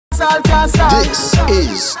dancehall can't stop. This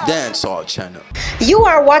is Dancehall Channel. You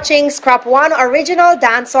are watching Scrap One Original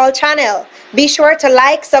Dancehall Channel. Be sure to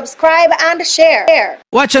like, subscribe, and share.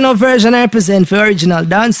 Watch another version I represent for Original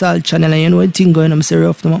Dancehall Channel, and you know what thing going on, I'm say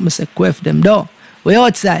rough them up, I say queff them, though. We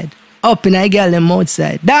outside, up in I girl them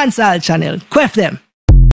outside. Dancehall Channel, queff them.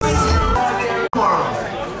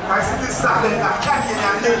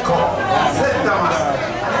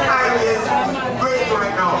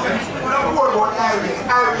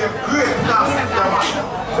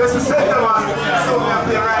 This is it, the one. So we are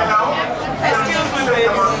there right now. Excuse me, baby.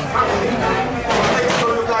 Make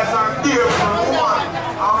sure you guys are here for one.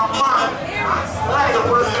 Our man. And slide the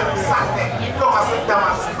person in Saturday. Don't sit down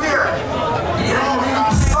and clear. You're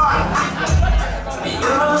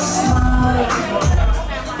smart.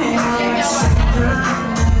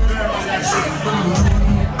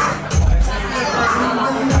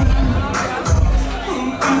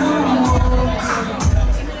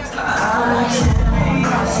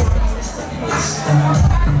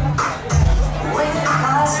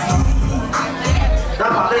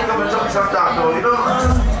 You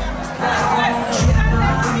know?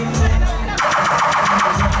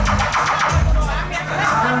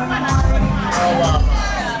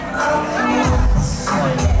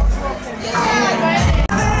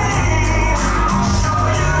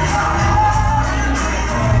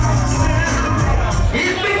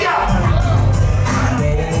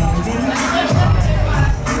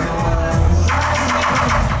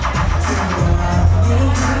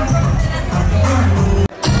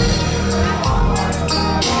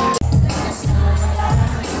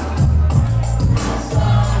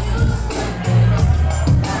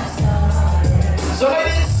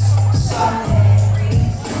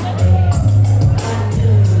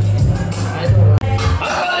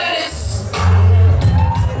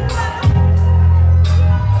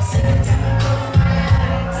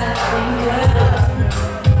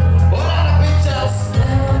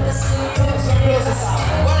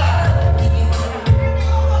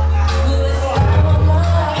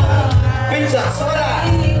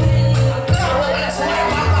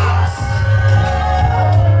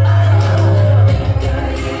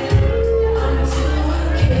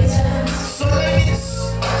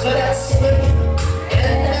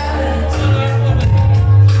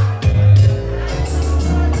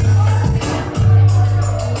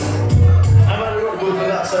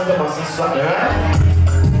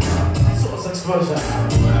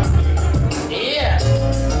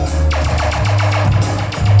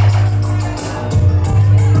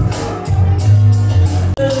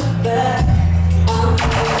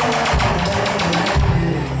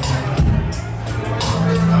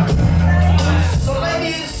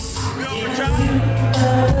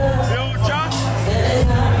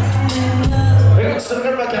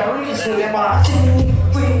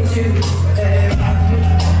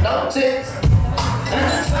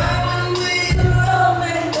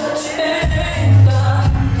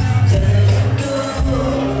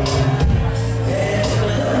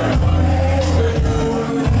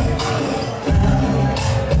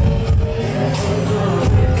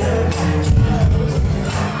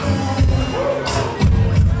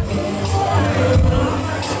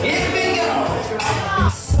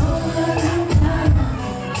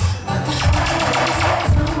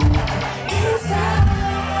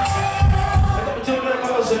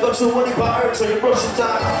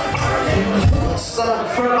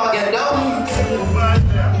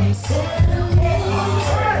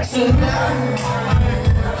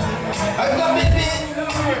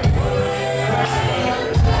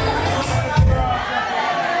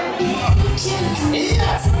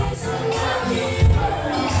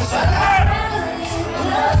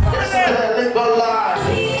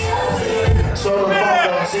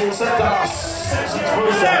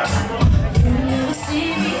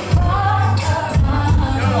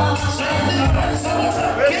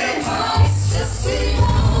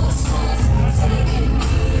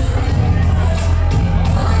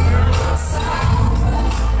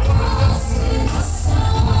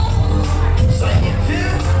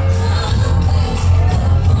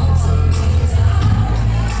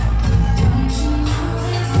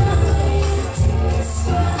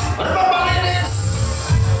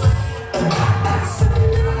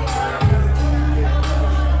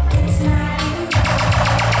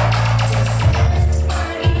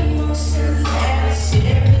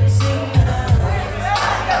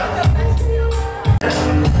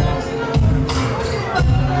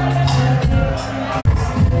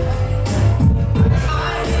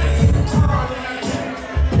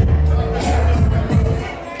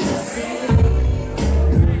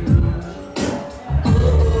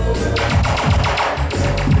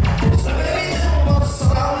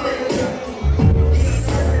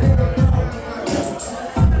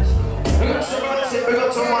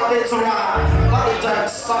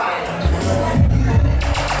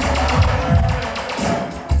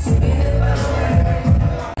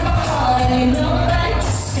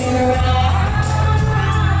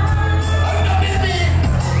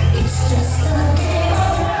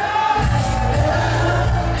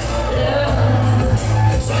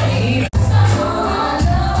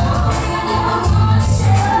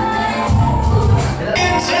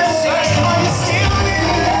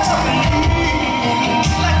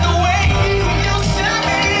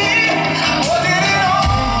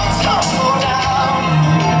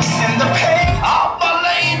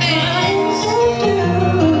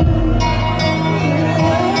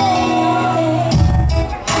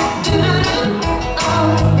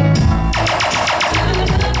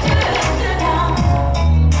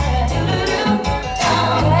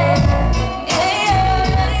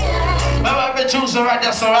 explosion right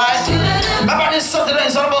there, alright? Remember this Saturday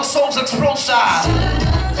is all about Soul's explosion.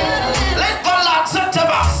 Let Valinetines tell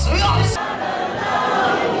us. We all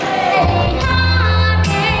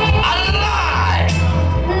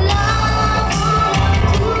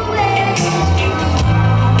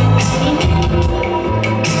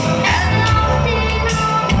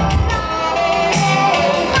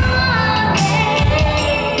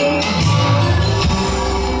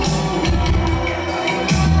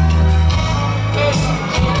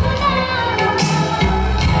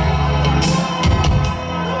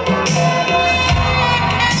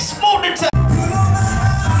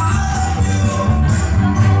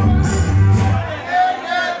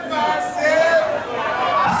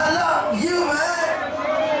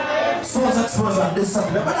this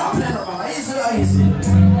up, but I'm playing on easy.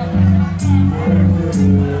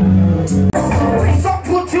 Some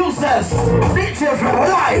producers, DJ from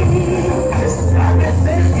life.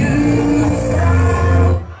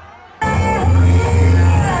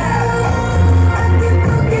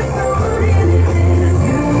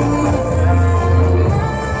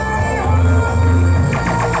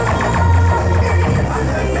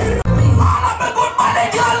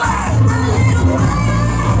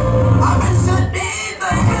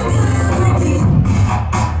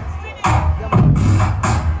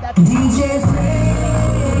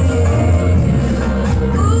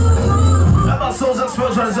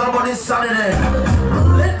 It's all about this Saturday.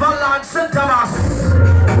 Let Valinetines tell us.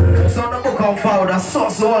 It's on the book on fire. That's so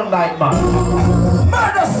online, man.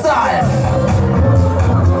 Murder style.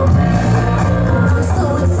 I'm so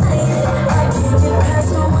excited. I can't get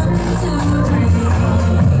past 1, 2, 3.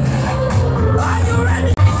 Are you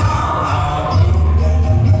ready?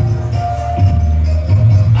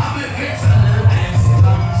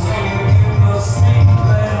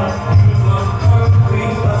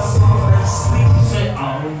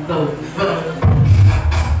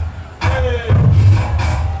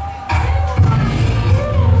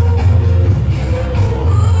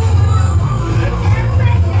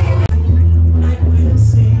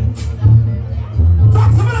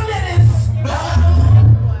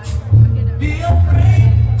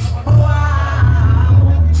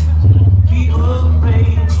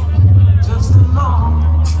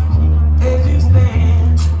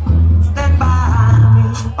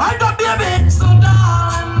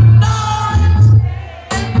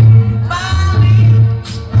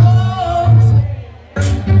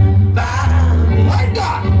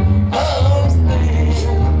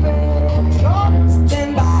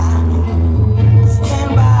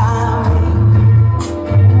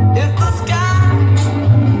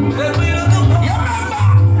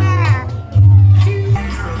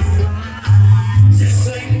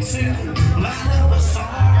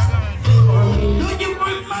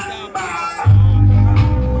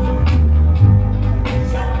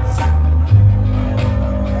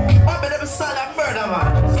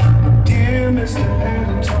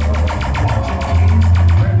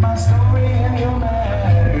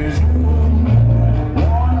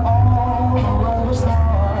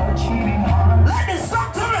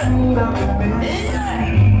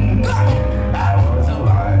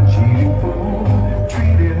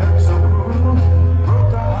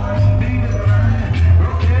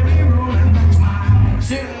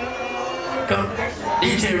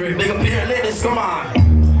 DJ Rick, big up here, ladies, come on.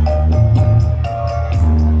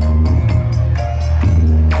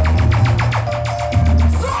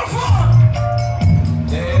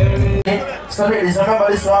 So ladies, remember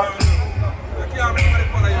this one?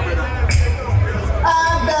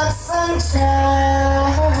 I've got sunshine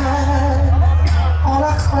on a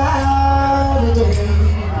cloudy day.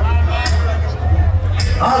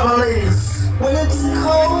 All my ladies, when it's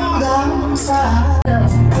cold outside.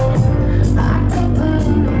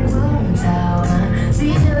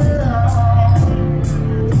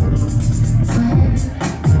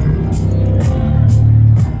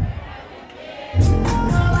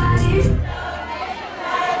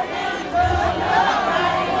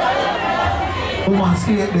 Woman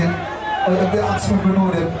skate them, or if they ask me to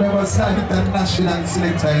know them, never sign international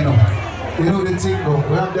selector, you know. You know the thing though,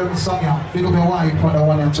 we have them song here, you know the wife for the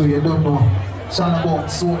 1 and 2, you don't know. Song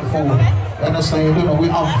about soul food, you understand, you don't know, we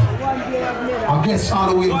have, I guess all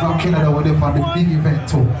the way from Canada, we're there for the big event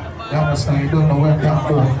too. You understand, you don't know where that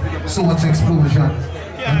go, so much explosion.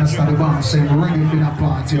 You understand the band saying, ready for that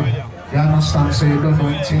party. You understand, so you don't know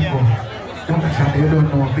anything though. Don't pretend you don't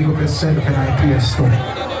know, big up yourself and I play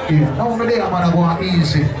stuff. Yeah, now over there, I'm gonna go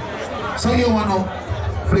easy. So you wanna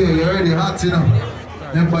play, you already hot, you know.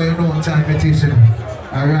 Remember you know time it is, you know.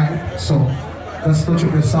 Alright, so let's touch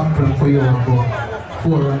up the sample for you and go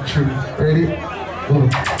 4 and 3. Ready? Go.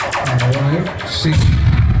 Alright, see.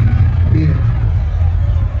 Yeah.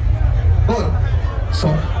 Good. So,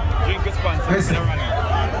 listen.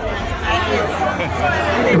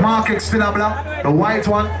 The market still a black. The white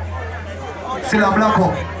one still a black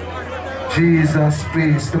up. Jesus,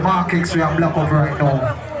 please. The markets we are black up right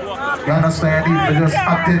now. You understand? You need to just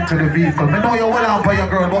attend to the vehicle. I know you well on for your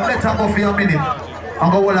girl, but let her go for a minute.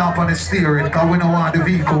 And go well on for the steering, because we don't want the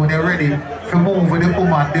vehicle when you're ready to move with the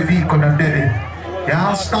woman, the vehicle and dead. You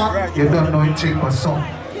understand? You don't know it cheap or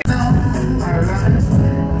something.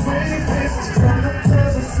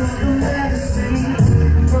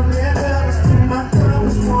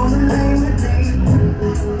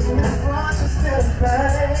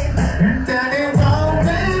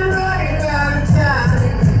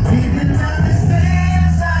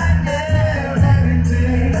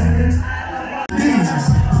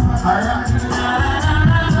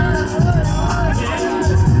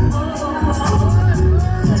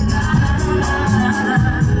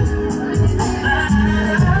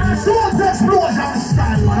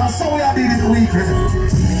 So we are doing it weekend.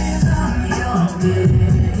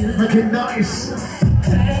 Make it nice.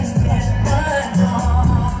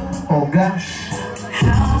 Oh gosh.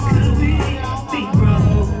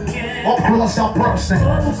 Up close and personal.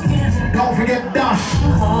 Don't forget Dash.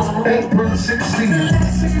 April 16th.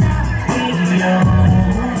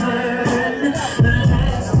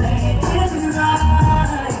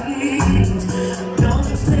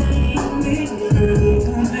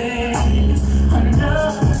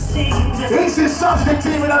 This is such the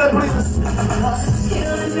team in the place.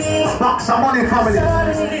 Box some money, family.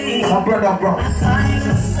 My brother, bro.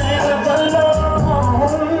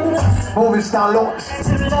 Movie star Lord.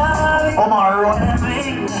 Omar run.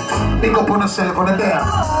 Pick up on yourself on the day.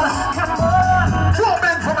 Two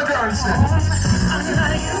men from the girls.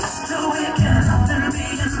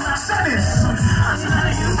 Say this.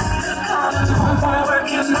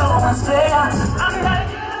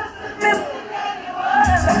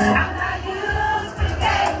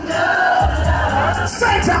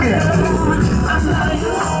 Say it again. I'm not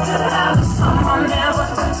used to having someone never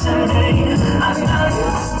to me. I'm not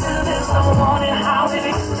used to this, I want it how it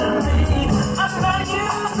is to me. I'm not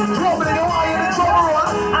used to trouble, you want you in trouble.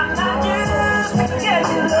 I'm not used to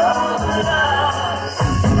getting lost.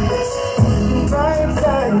 Bright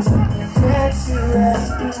lights, sexy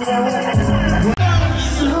restaurant.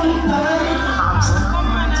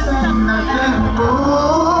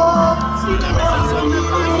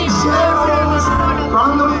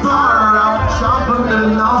 From the far out, shopping the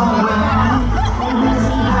long way.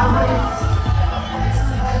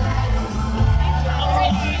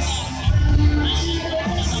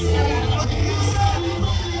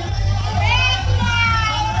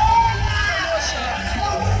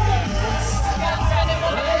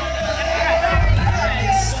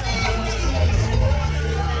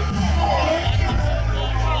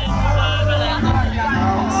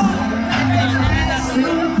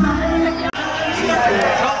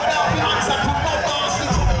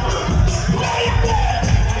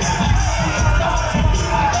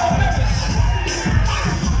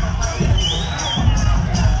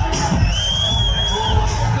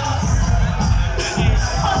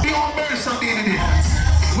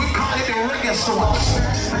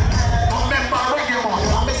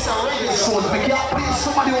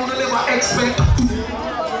 Somebody who never expect.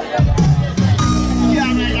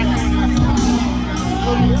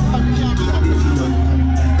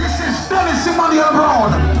 This is Dennis Emmanuel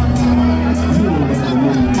Brown.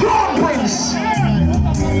 Brown Prince.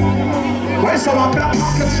 Where's some black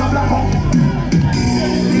pockets from black home?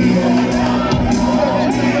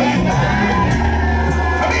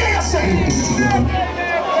 Let me hear you say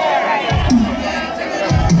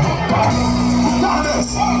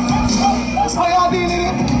how y'all dealing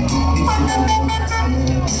it?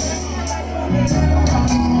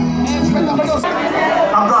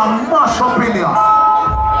 I'm gonna mash up in here.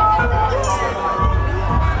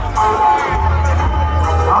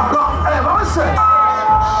 I'm gonna, hey, what I say?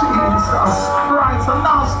 Jesus Christ, and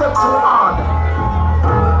now step too hard.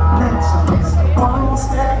 Next one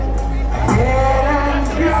step.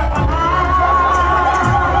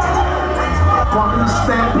 One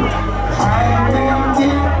step. And then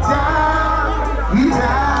get down. He's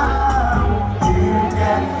out. You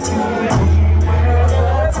get to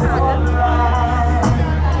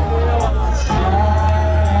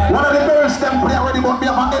one of the birds them play already, but me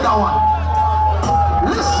have another one.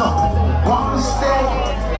 Listen, one step.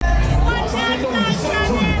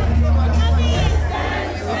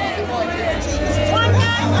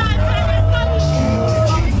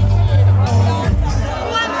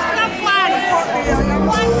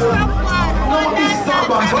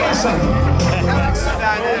 say?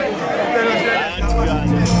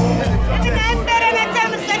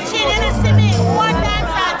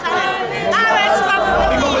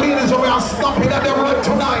 So we are stopping at the road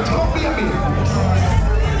tonight. Come be a me.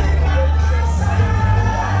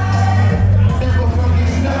 Never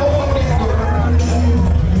forget, never forget.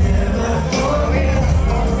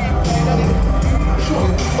 Show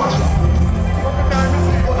it, watch it.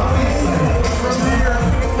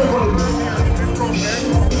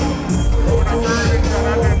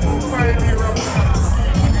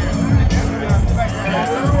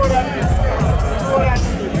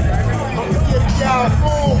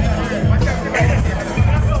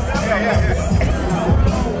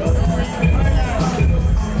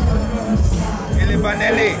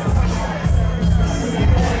 Vanelli.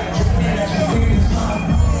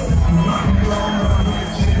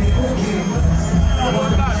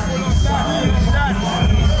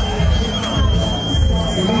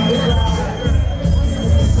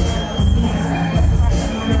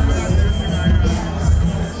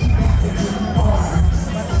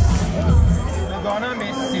 They're gonna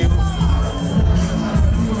miss you.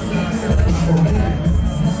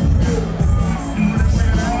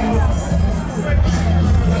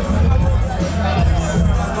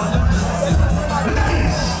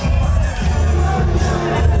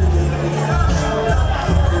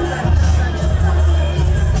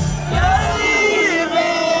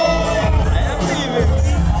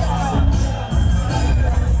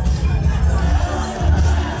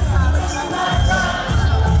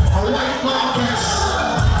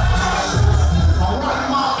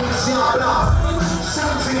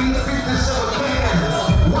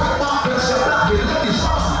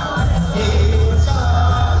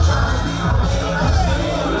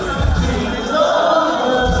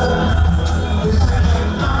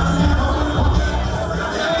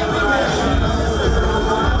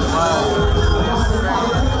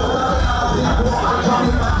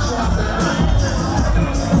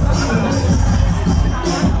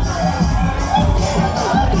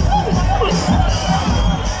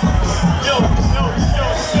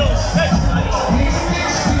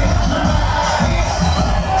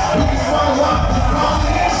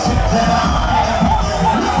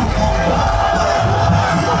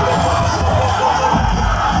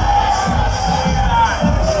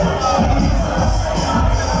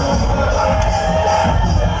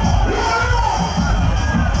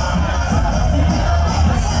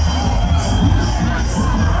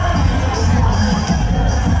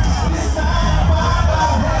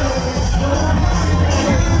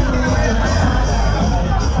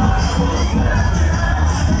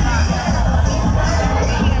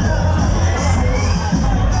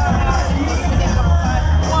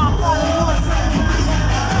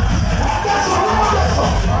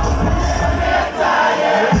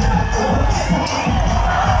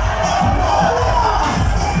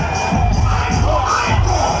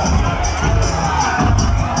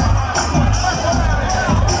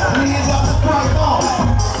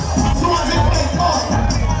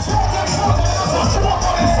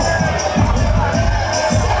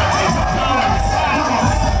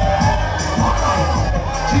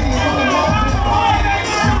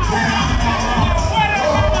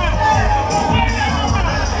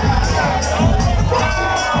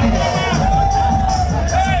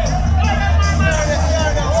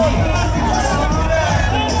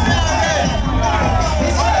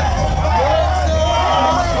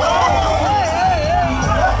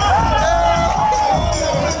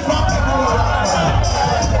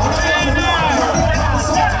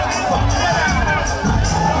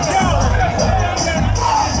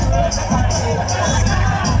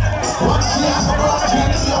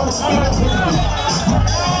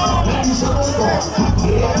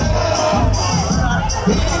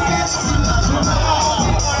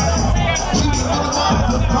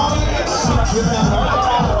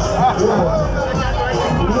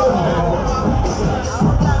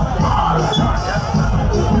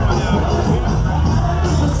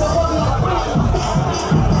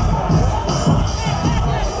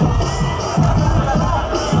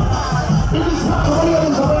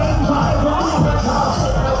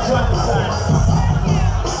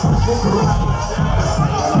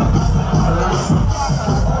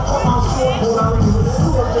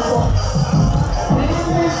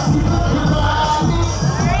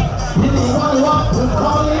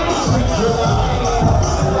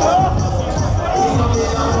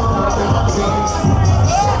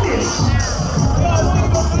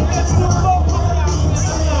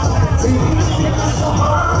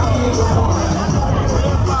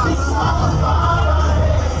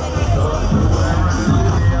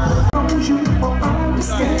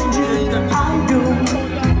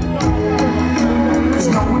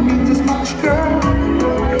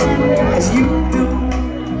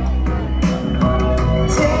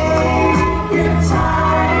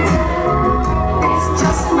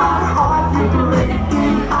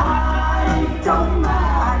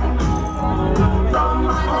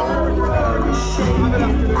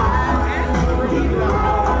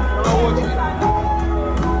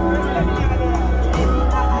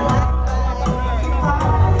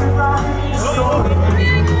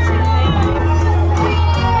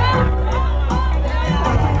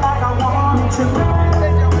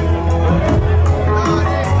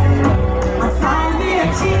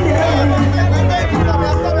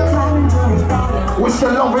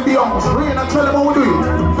 Rain and tell them how we do it.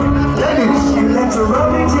 Ladies.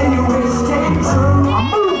 A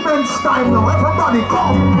movement's time now. Everybody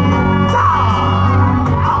come.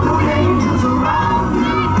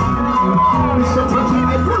 Mr.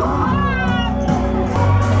 28 pull up.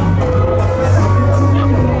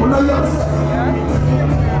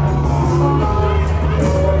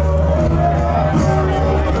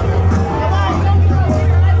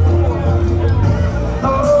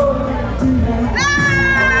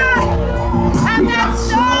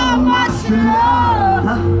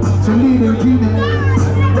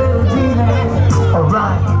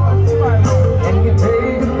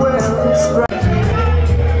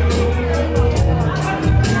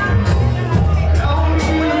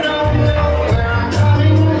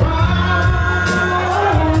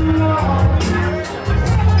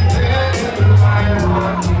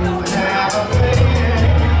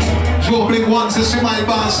 Once you see my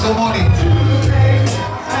boss, the money.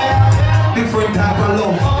 Different type of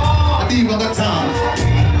love. I even got time.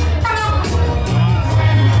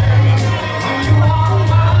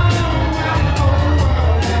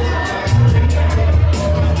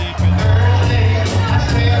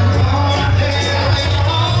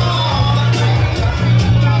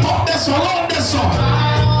 Up this one, up this one.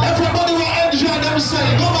 Everybody will enjoy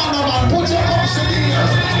themselves. Come on, man. Put your cups in here.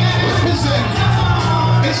 Listen.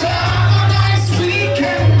 It's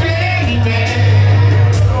weekend, baby.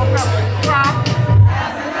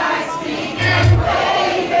 Have a nice weekend,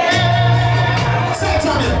 baby. Say it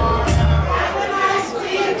to me. Have a nice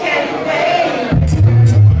weekend, baby.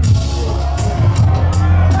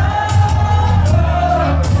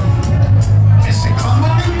 It's a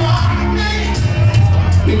comedy morning.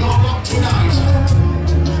 We gonna rock tonight.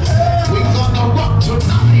 We gonna rock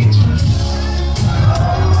tonight.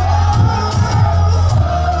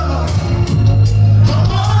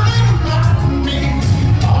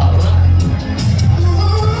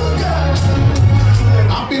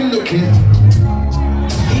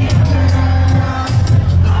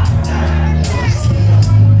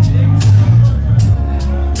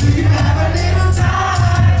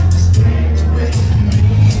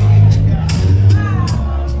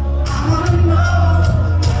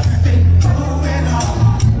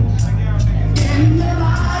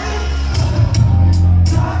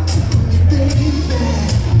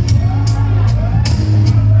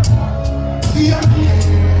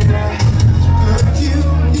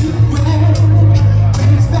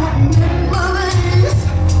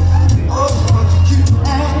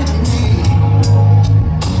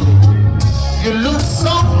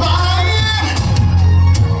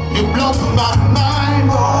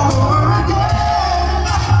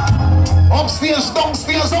 Upstairs,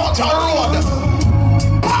 downstairs, out the road.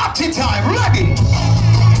 Party time, ready?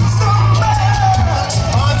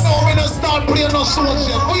 I know we don't start playing no songs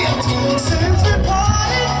yet. Wait.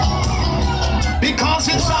 Because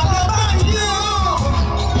it's all about you.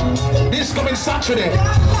 This coming Saturday,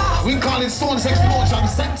 we call it Stone's Explosion,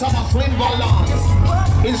 St. Thomas Lynn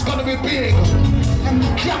Valinetines. It's gonna be big.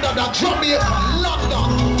 Canada, Jamaica,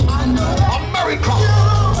 London, America.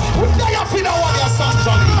 We die for the one your songs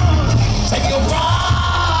on it. Take your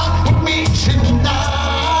rock with me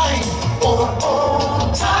tonight. Oh,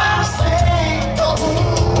 oh, time stay. Oh,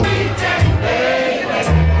 baby.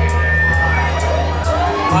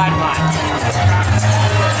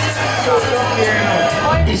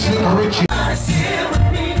 It's little Richie.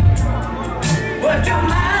 But your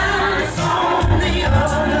mind is on the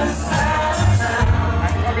other side.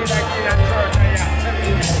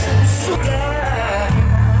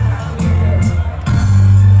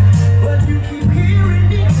 But you keep hearing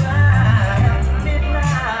me cry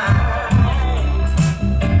midnight.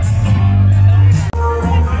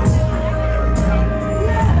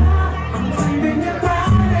 I'm breathing your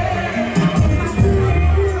body.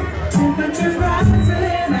 Temperature's rising.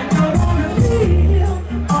 I wanna feel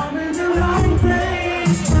I'm in the right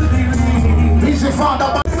place to be real. He's your father.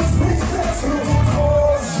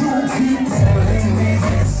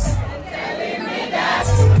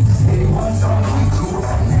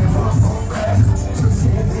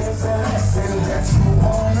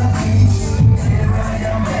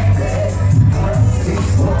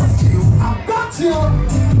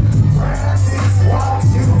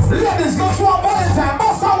 Ladies, go to a Valentine,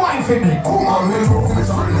 bust a wine for me. Come on, little miss,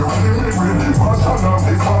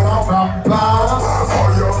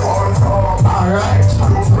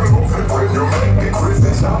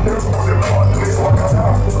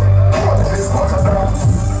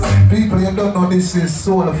 people, you don't know this is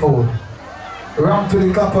soulful. Round to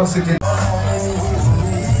the capacity.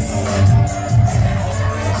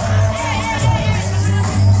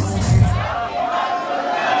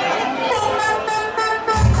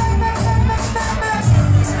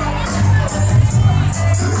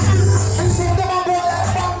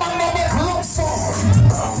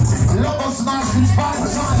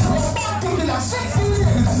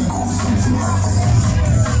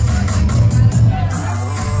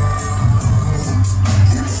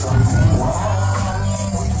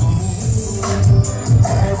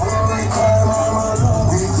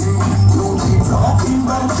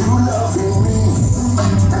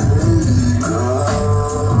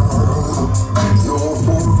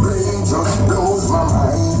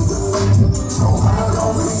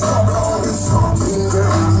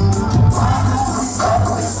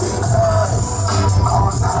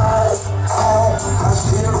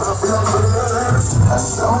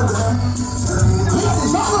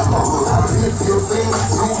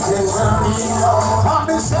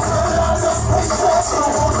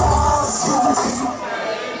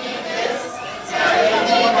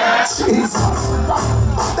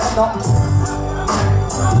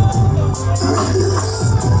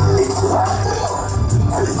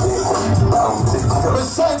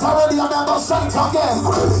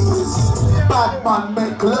 Bad man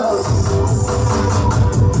make love.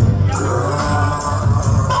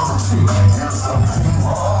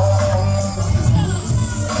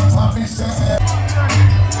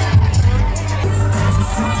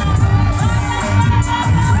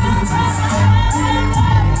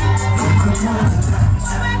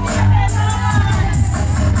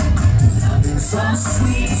 So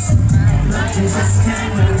sweet, nothing just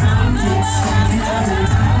came around it,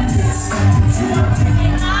 around it. You don't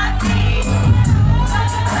think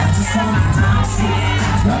I just wanna bounce it.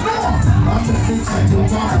 I'm the things that you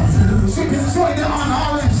want. She can join the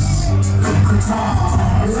honors.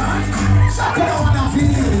 Right. Suck it on and feel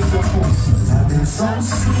it, of course. Nothing so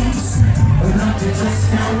sweet, nothing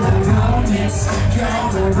just came around it,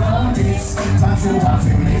 around it. But you are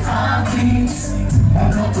feeling heartbeats. I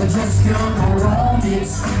know we just can't go around it.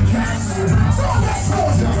 Can't surround it.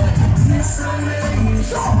 Yes, I'm ready.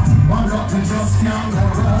 I know we just can't go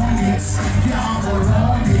around it. Can't go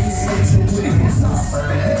around it. It's not for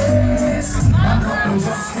it. I know we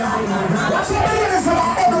just can't go around it. What's the meaning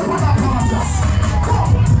about everyone that comes us?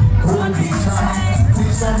 Come. Hold me tight.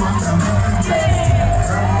 Please don't mind the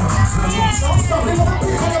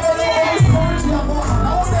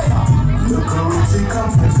look how Richie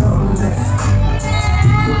comes to tell me.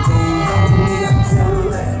 Look around me and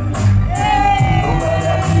tell me.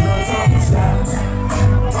 Nobody knows how to shout.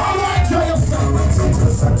 Alright, tell yourself. Richie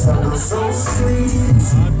just a tongue so sweet.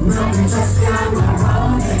 Nothing just can't go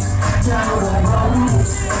around it. Down around it.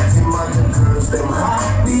 Imagine girls, them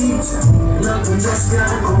heartbeat. Nothing just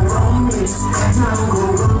can't go around it. Down go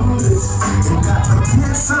around it. You got to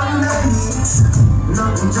get some late.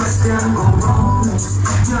 Nothing just can't go wrong.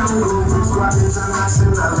 Down go around Squad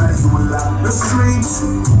International, like you along the streets.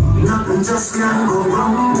 Nothing just can't go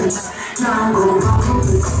wrong. Down go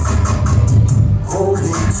wrong. Hold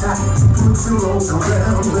me tight, put your arms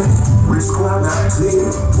around me. We squad out clear,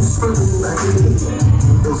 whispering like it.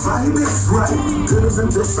 The vibe is right, girls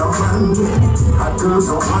and just around me. Hot girls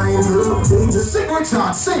don't mind you, they just Sing with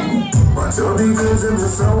y'all, sing. watch all the girls in the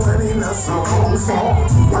sun when he not so home for.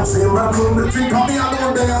 Watching my room, the drink Call me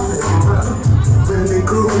alone there. when the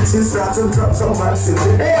crew just start to drop so much in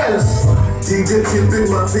the Yes. DJ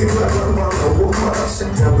tipping my feet like I'm on a woman.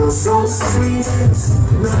 Never so sweet.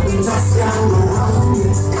 Nothing just can't go wrong.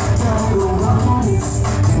 Can't go wrong.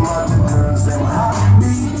 Imagine girls, them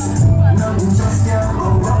heartbeat. Nothing just can't go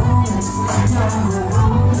wrong. Can't go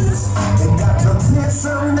wrong. They got to take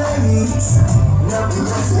some days. Nothing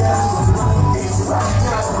just can't go wrong. It's right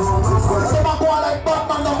now. They might go like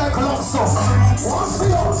Batman down there, Colosso. What's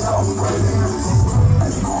the outcome?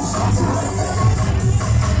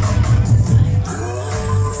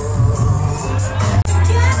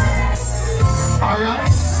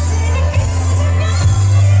 Alright.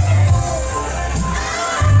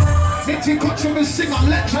 Richie country me sing a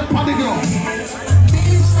legend on the go.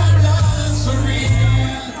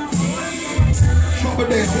 Trouble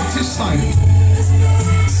there, what's his style?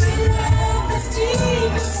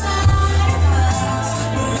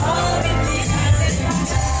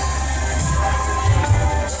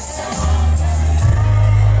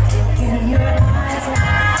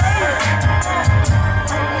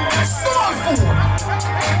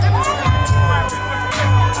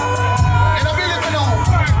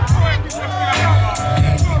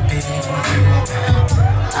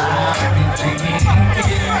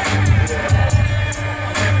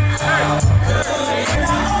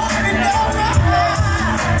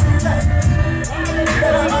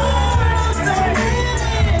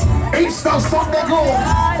 Easter Sunday go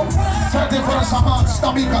 31st of March,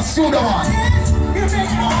 Stamika Sudawan.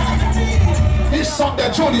 This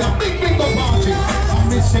Sunday, Julia, big bingo party. I'm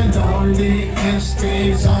missing lonely and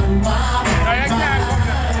stays on my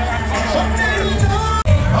mind.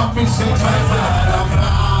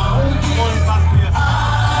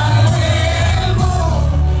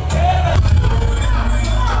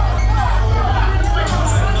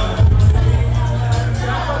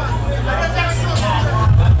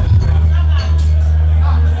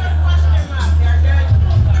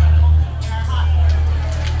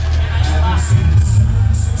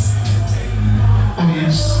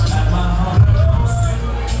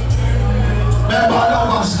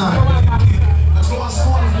 last night. Let's go and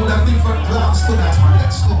small food and different plans tonight, man.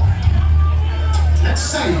 Let's go. Let's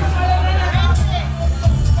say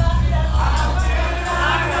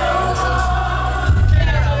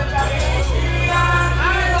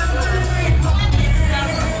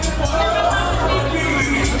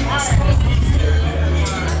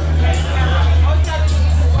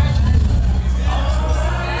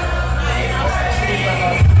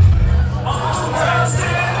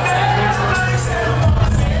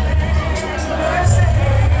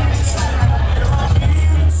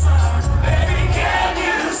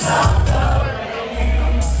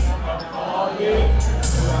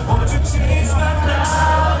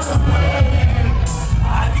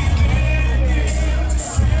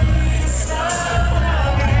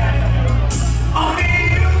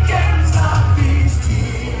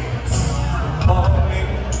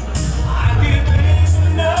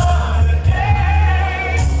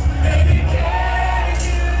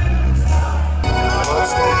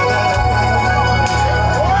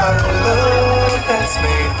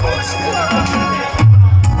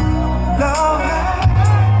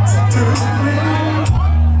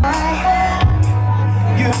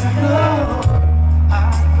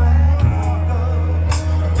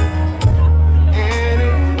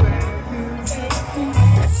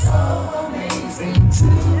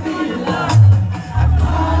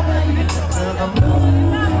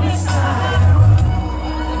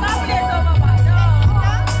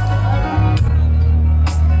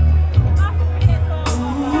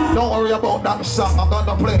about that song, I'm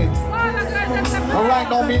gonna play it. Alright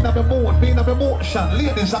now, me in the mood, me in the emotion.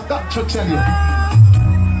 Ladies, I got to tell you.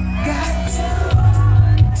 Got to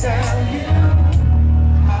tell you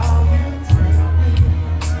how you treat me.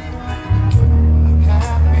 I'm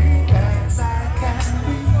happy as I can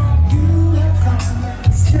be. You have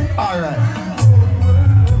come. Alright.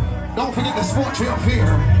 Don't forget the sport tree up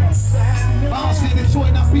here. Bounce in the joy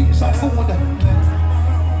and a piece of food.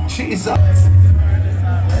 Jesus.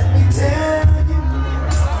 Tell you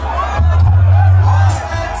all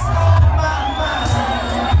that's on my mind.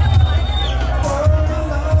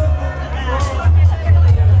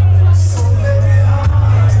 So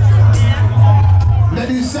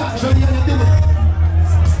ladies, show you how to do it.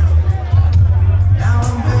 Now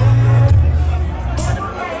I'm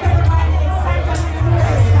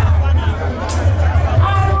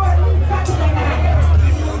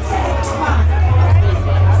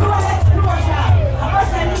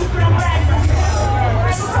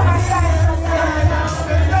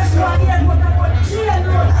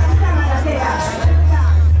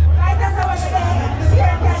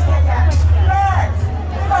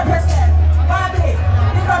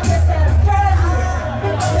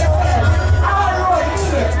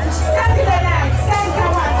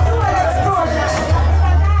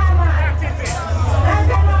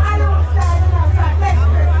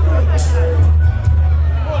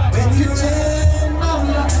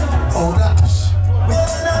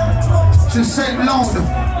just say it loud,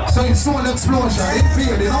 so it's soul explosion, it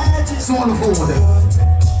feel, you know, soul food.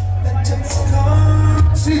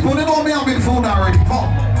 See, but they know me have been food already, come.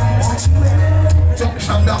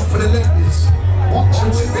 Junction down for the ladies. Want you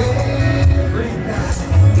with me?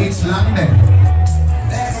 It's London.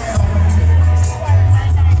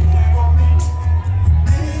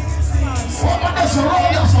 Well, that's a roll,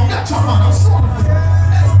 that's a get your man, that's soul food.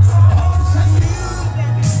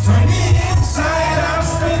 Turn me inside, I'm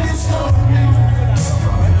spinning slow.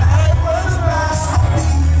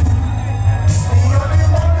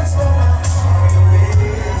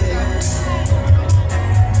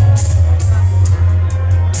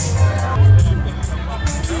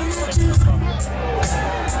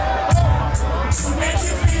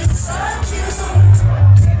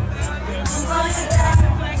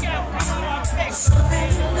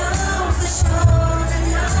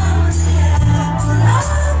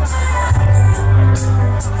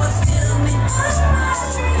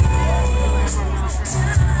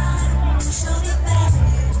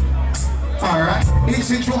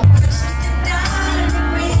 Easy drum.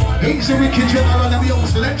 Easy wicked general and the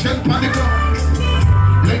house legend on the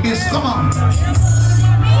ground. Ladies, come on.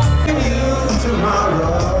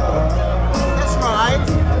 That's right.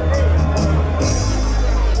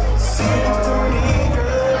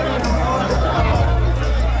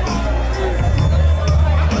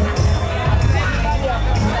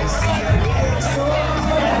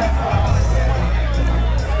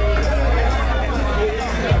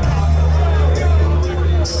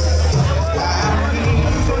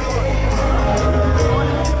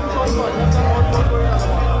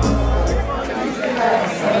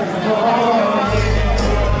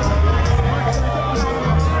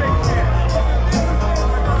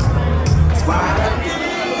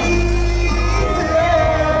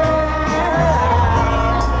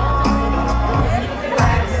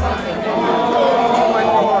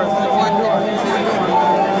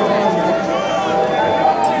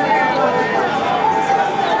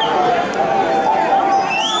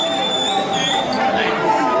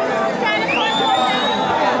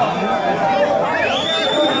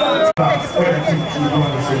 Everything you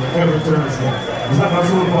want to say, every Thursday. It's not a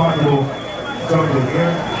soul part about jumping,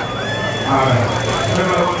 yeah? Alright.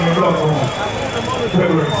 Remember when you love home.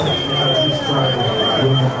 February 2nd, this Friday. We're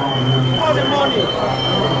going to the money.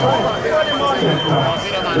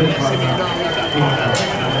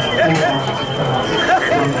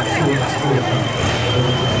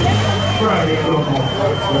 Friday, go home.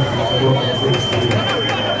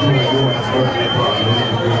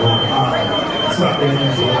 Saturday,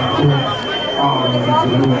 all the way to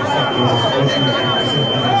Louis,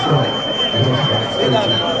 third.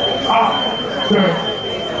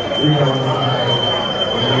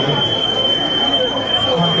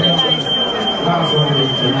 Last one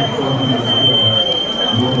is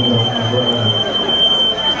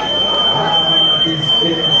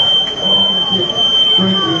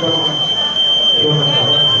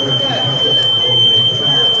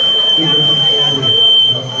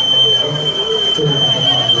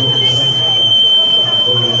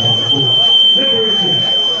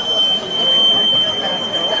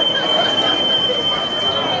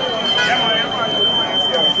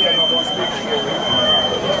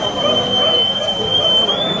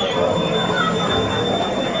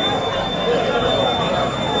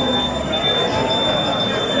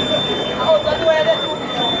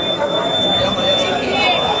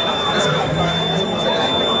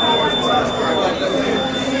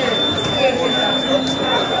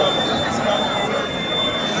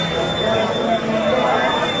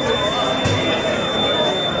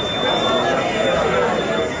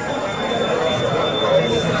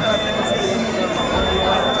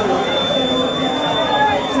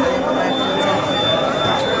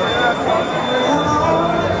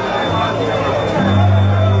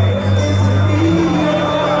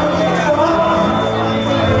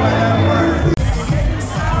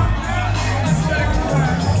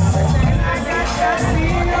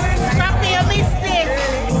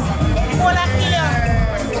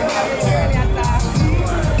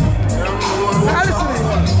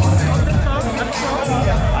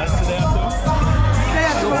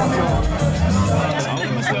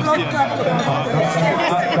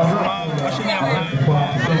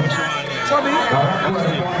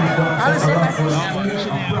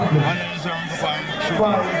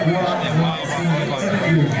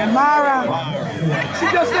Mara, she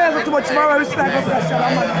just says too much Mara respect of that shit.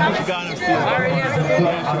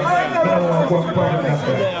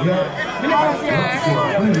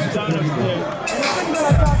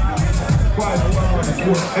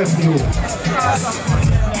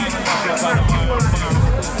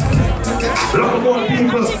 Look more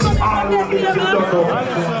people all over the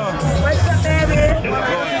What's up, baby?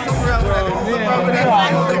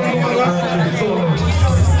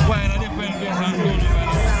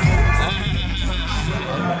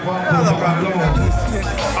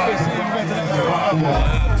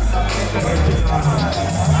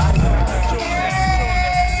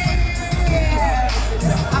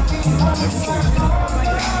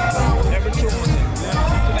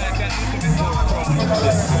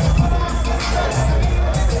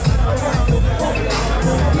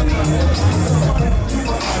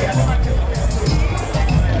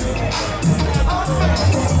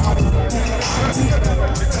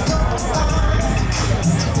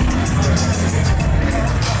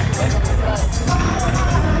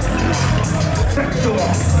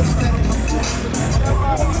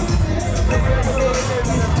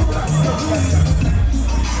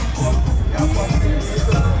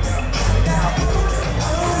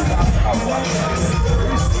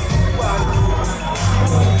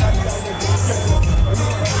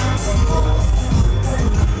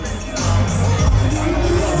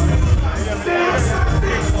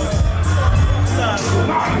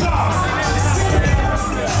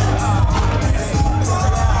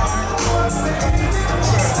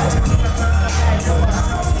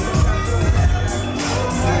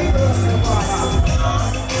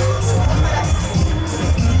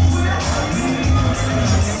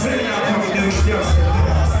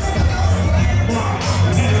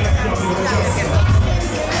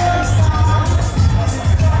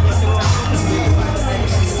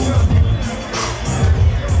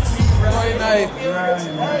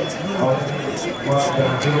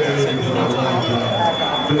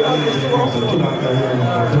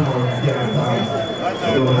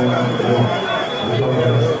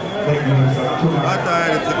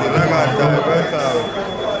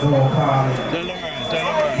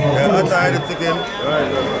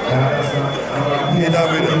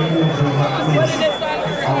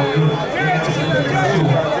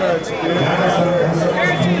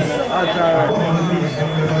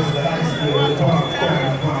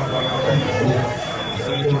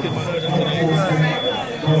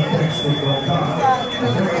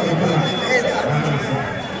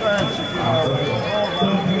 No,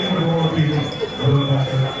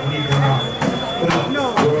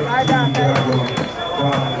 I don't.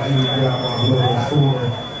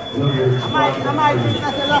 I might think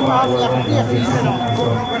that's a lot of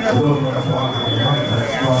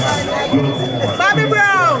Bobby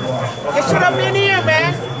Brown, you should have been here,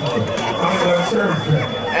 man.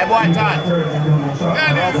 Hey, boy, Todd.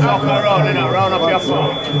 Walk around, you know, round up your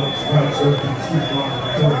phone.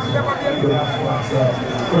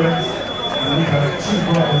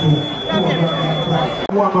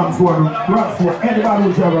 One man for rock for anybody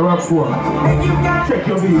who's ever rock for. Check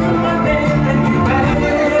your vehicle.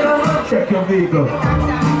 Check your vehicle.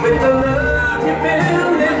 With the love you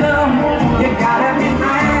build in love, you gotta be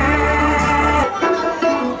mine.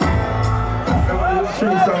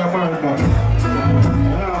 Trees on your mind now.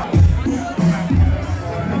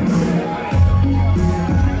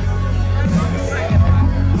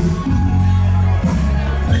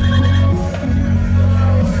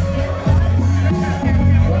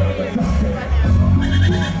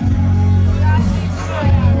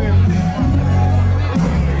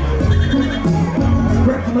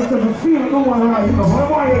 Myself a feel no one right now.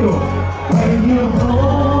 What do you do? When you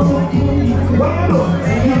hold me, what do you do?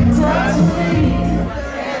 When you touch me,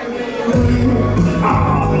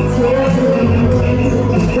 I'll tell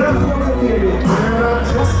you. I'm not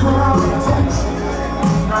just for our attention.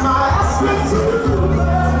 I'm not asking to do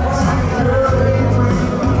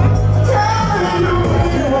telling you,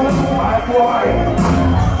 my boy,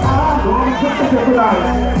 I'm going to take it out.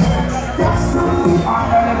 That's something I'm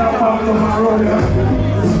gonna follow my road.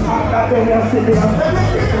 I'm gonna sit there and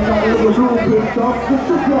I'm gonna do it. Talk to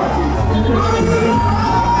the God.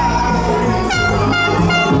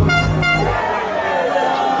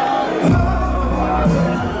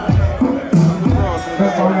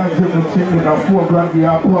 Remember when I drink the chicken at 4 grand the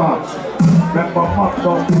apart. Remember Mac down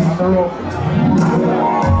on the road.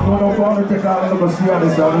 No, for me take out a little see on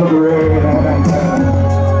this and look red.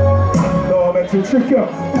 No, I'm to trick you.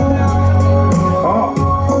 Oh.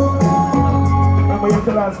 Remember you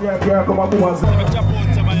tell us here, girl, come up once.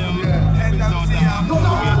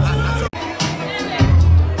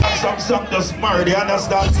 Some just married, you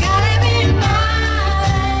understand?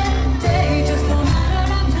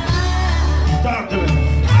 Talk to me.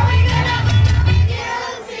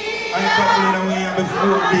 I ain't coming away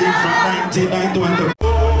before being from 1990.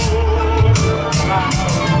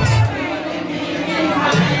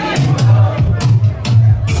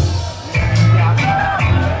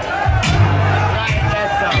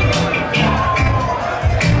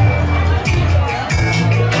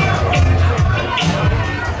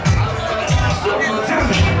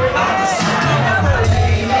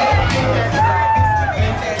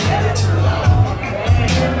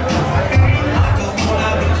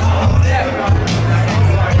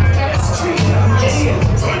 Yeah.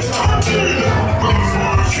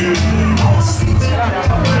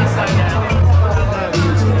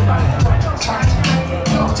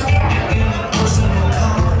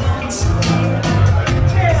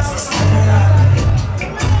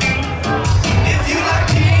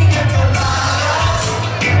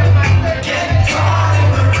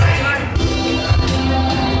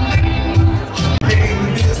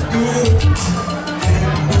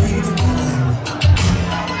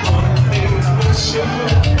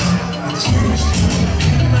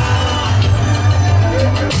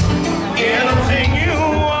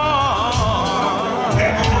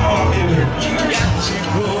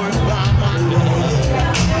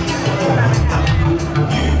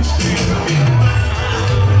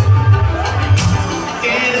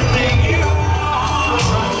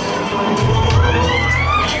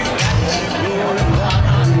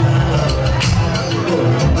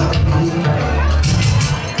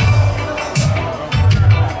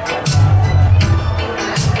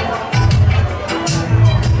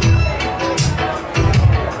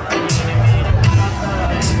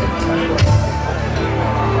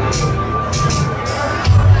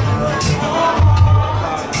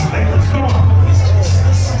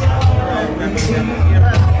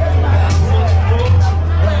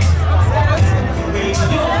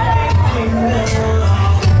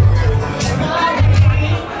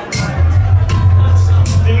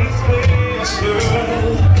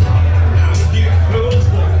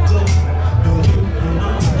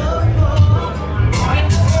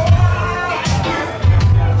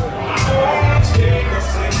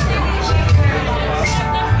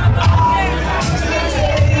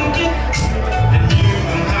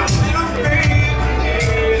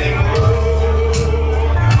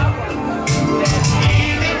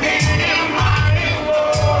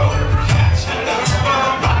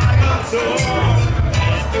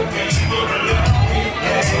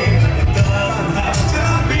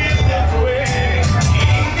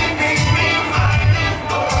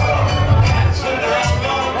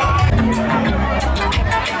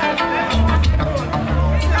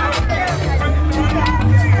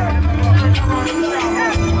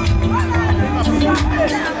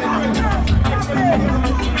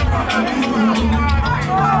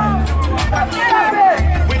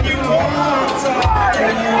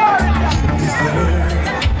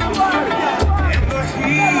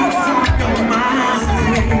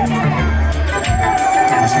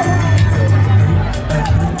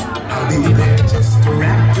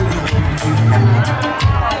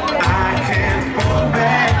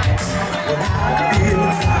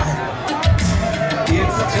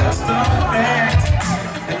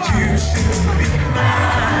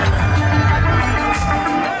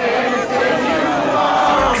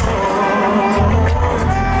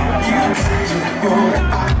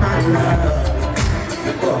 Right, man.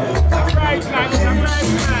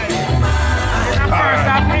 First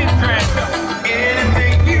of interest.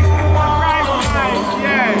 Anything you want.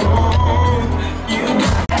 Right,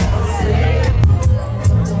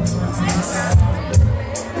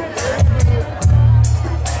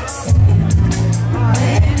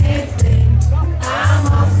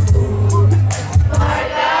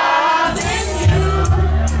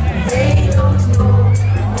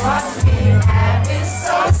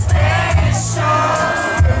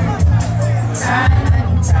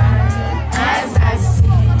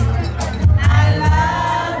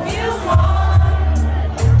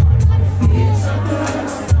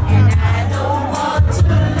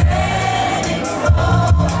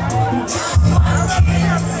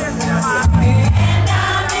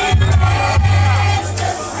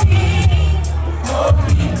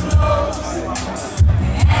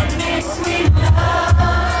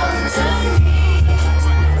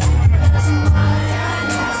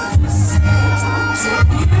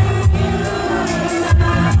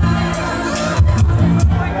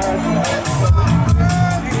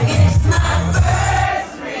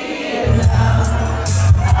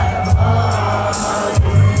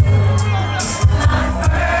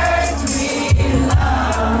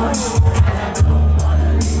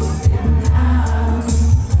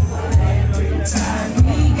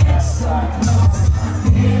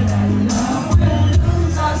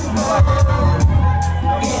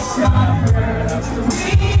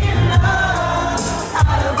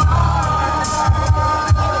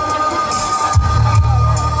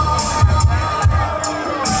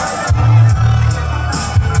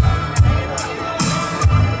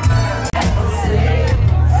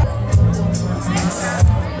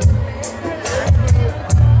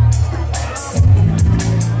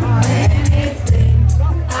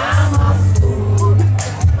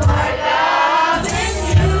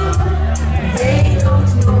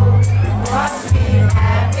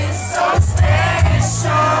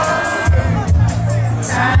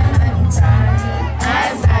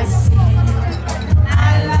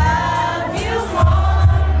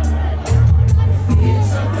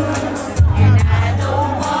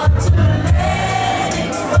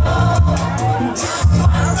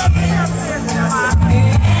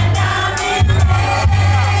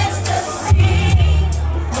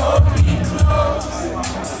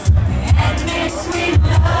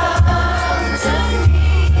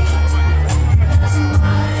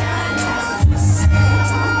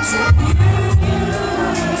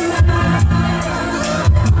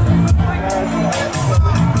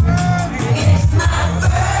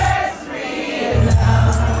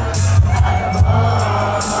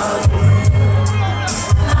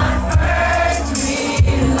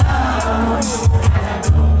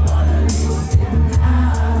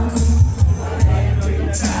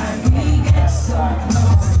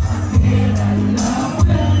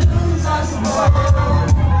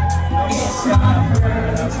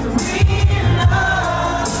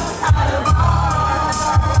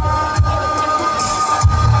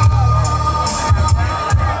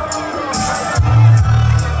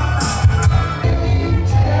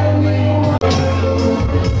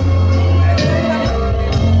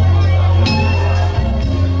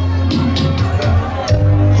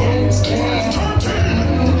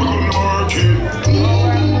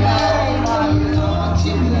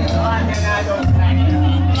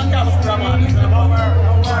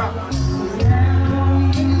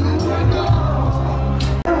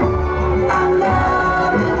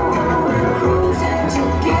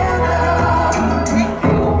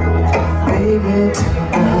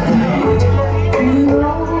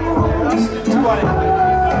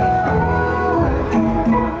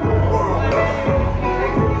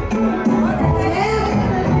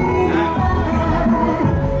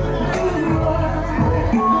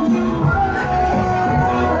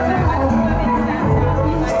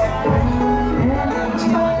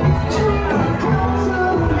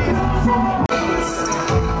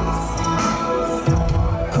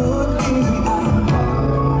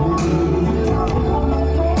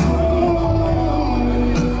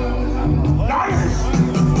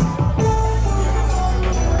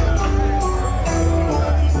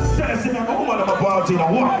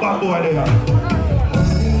 yeah. Walk that boy there.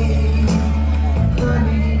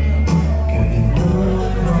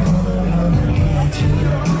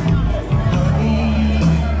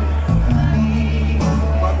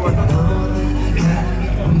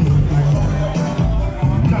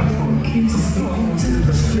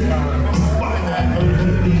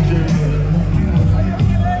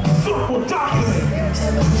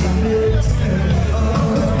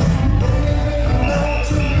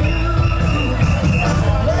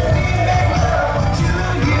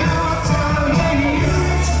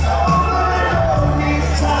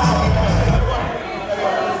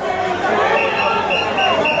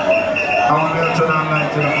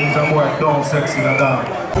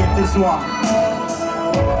 this one.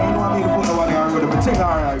 You know I need to put the one here with the thing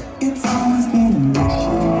alright. It's always been a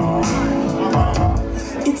mission.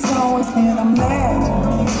 It's always been a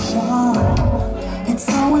imagination. It's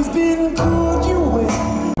always been good you will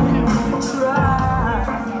try.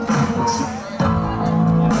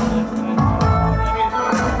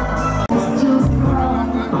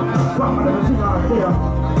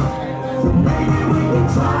 Maybe we can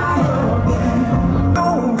try again. No,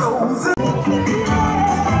 no.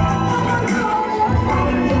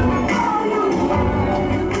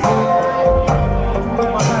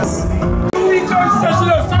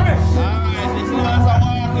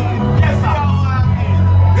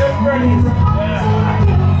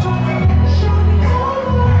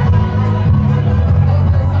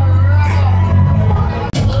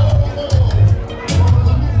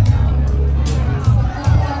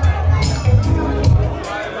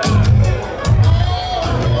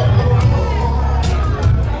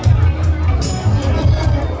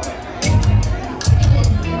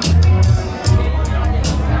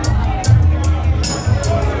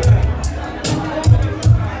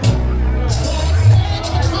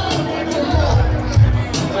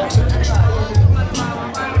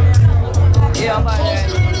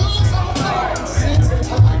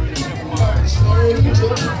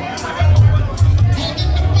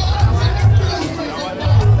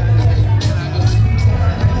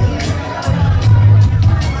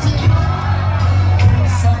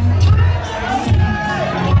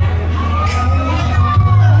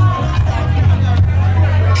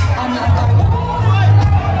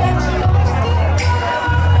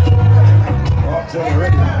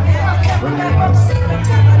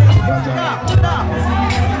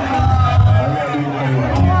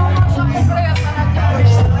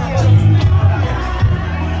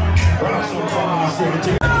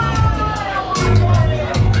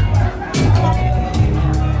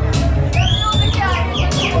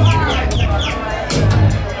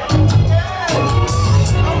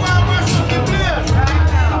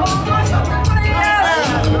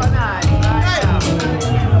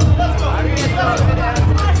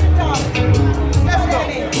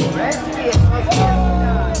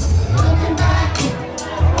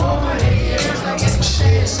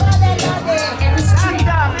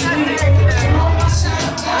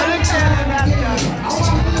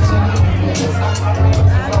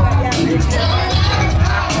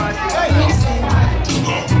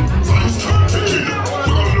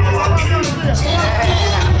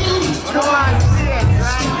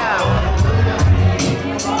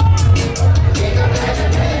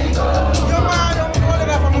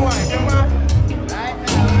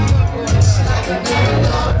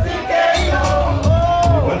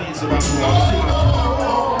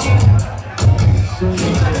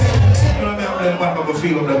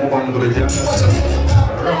 Feel that woman go to jail.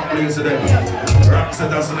 Rock place today. Rock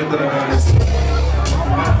set us in the guys.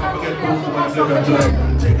 Man, get proof of my flavor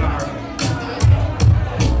tonight. Take our.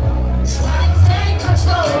 Take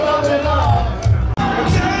control of it all.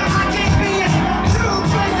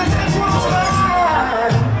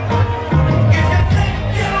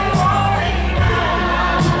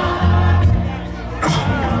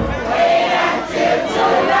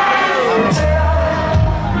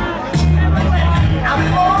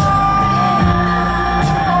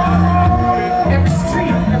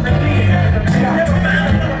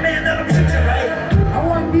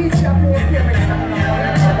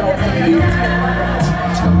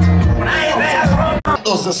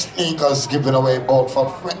 Those are sneakers given away both for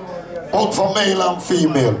male and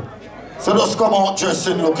female. So just come out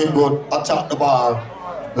dressing looking good, attack the bar.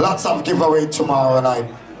 Lots of giveaway tomorrow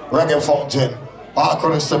night. Reggae Fountain.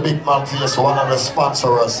 Arkon is the big man for us, one of the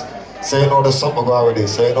sponsors. So you know the summer go already.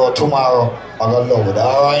 So you know tomorrow I'm gonna love it,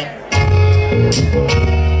 alright?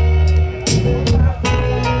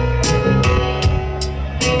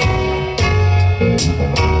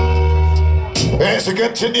 Let's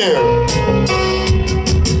continue.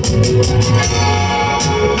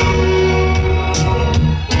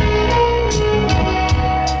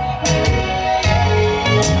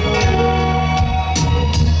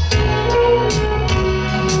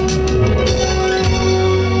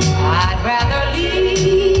 I'd rather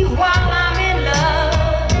leave while I'm in love,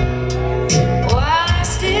 while I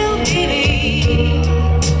still believe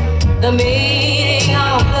the meaning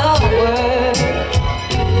of the word.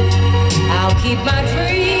 I'll keep my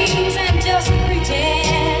dreams and just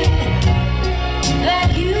pretend that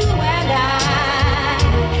you and I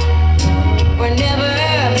were never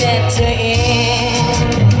meant to end.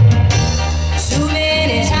 Too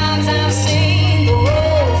many times I've seen the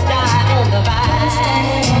rose die on the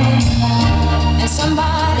vine, and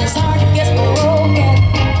somebody's heart gets broken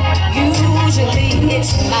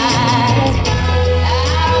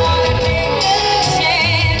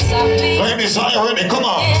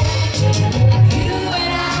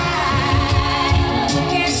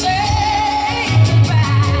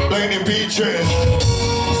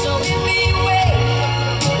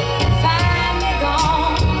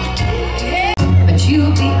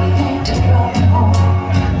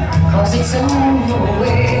its own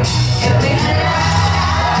way. Tell me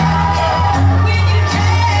now, when you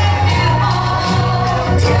take me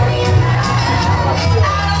home, tell me now, I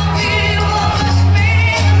don't really want to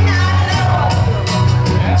spend my love.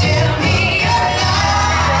 Tell me a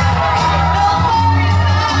lie, don't worry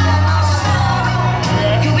about my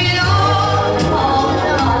sorrow. You belong,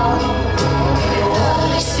 you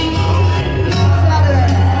only see.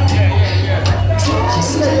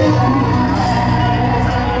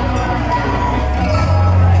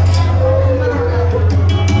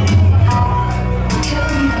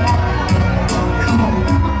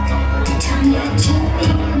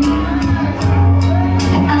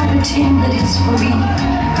 Pretend that it's for me,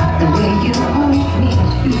 the way you want me to.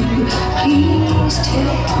 Please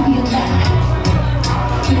tell me that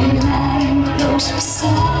when you're lying close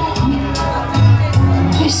beside me,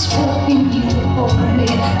 whisper when you hold me,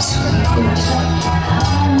 sweet words like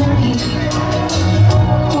I love you.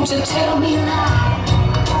 Won't you tell me now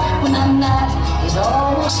when our night is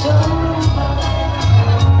almost over?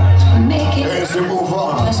 Make it Let's move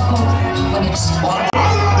on. let's go when it's time.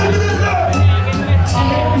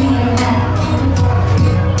 Tell me now,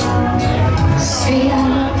 say I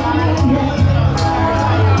love you.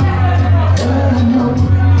 Though I know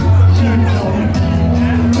you don't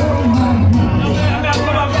know me.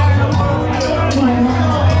 Tell me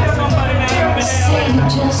now, say you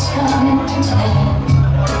just want time.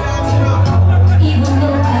 Even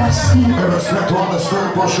though I've seen Hey, respect on the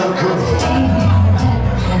street, push and curve.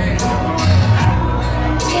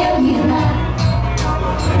 tell me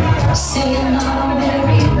now, say I'm not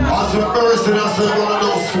married. As we're bursting, I said one of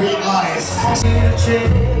those sweet lies.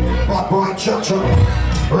 Bad boy, Chacha,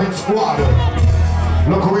 Ring Squad.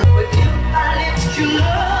 Look who I let you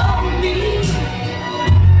love me.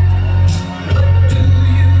 But do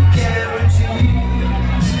you guarantee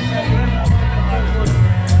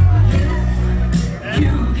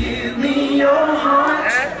you give me your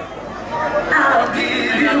heart? I'll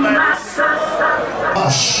give you my soul.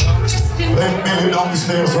 Stash. Let Millie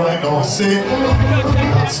downstairs right now. See?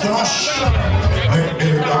 That's Stash. Let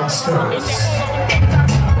Millie downstairs.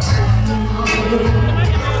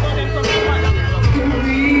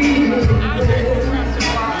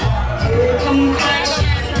 Come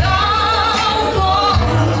crashing down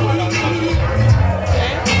on me.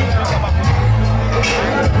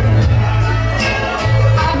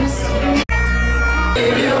 I'm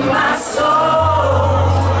give you my soul.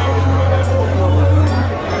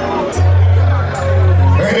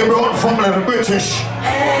 Hey, the brown family, the British.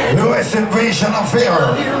 US invasion affair.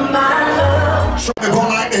 Show me go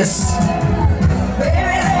like this.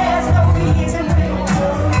 Baby, there's no reason to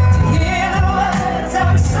hear the words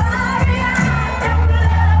I'm sorry I don't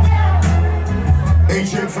love you.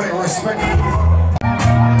 Ancient flavor, respect.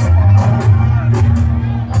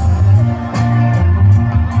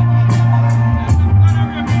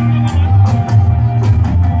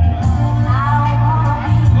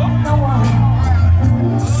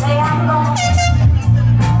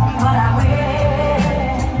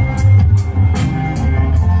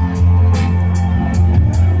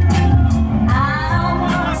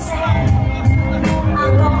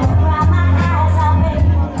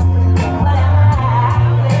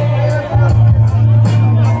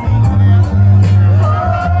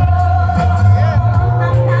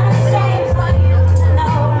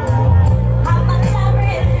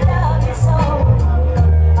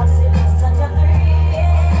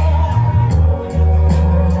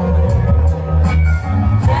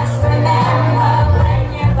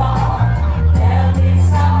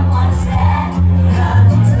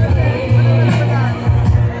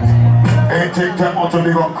 Take time out to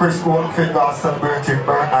big up Chris Goldfinger celebrating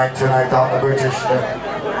birth night tonight on the British.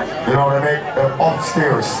 You know, they make them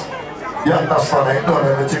upstairs. You understand? They done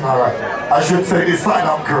everything alright. I should say the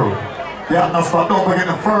sign-up crew. You understand? Don't forget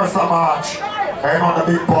the 1st of March. And on the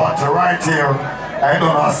big party right here. And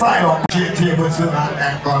on our sign-up table tonight,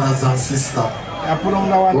 and brothers and sisters.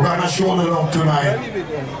 We're gonna show them up tonight.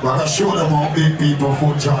 We're gonna show them how big people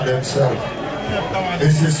food enjoy themselves.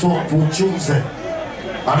 This is Soul Food Tuesday.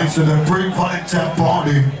 And it's the pre-Valentine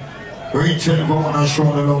party. Richie and gonna show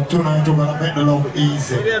the love tonight. We're gonna make the love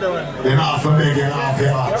easy. You're not for big, you're not for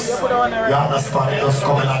ask. You understand? It just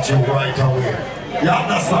coming at you right away. You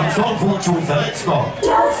understand? Soul Food Tuesday, let's go.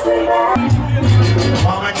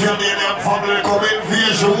 Mama Canadian family come in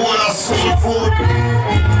invasion, whole of Soul Food.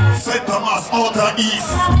 St. Thomas out and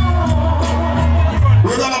east.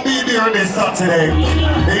 We're gonna be there this Saturday.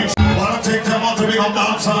 Wanna take them out to big up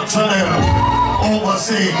Dancehall channel.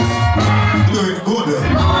 Overseas, doing good,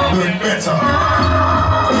 doing better.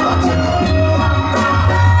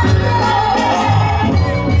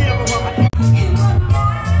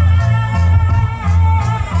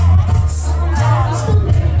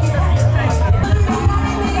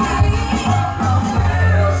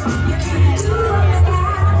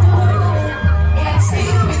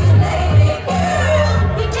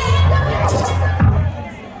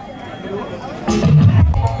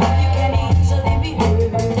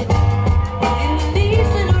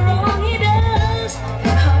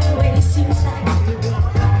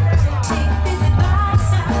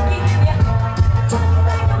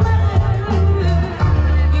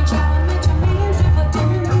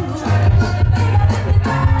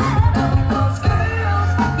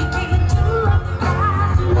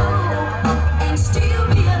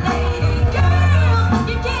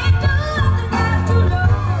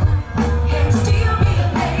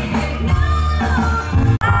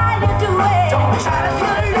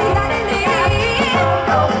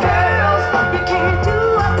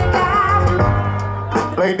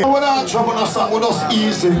 want trouble, no song with us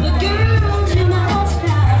easy.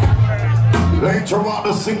 Later on,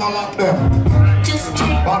 the sing along them.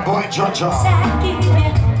 Bad boy, Jaja.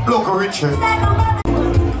 Look, Richie.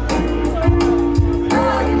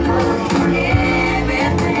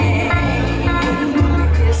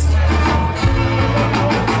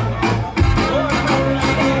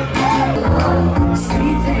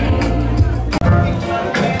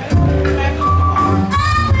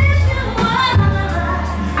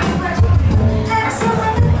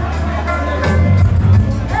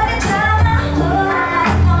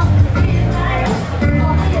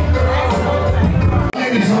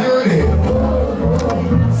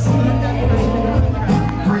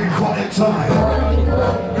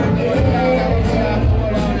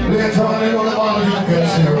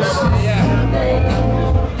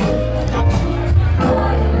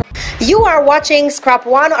 You are watching Scrap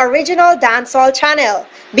One Original Dancehall channel.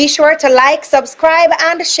 Be sure to like, subscribe,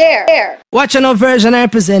 and share. Watch another version I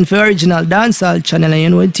present for original dancehall channel, and you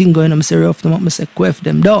know what thing going on. I'm say rough them up, I say queff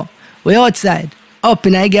them though. We outside, up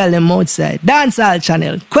in I girl them outside. Dancehall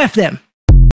channel, queff them.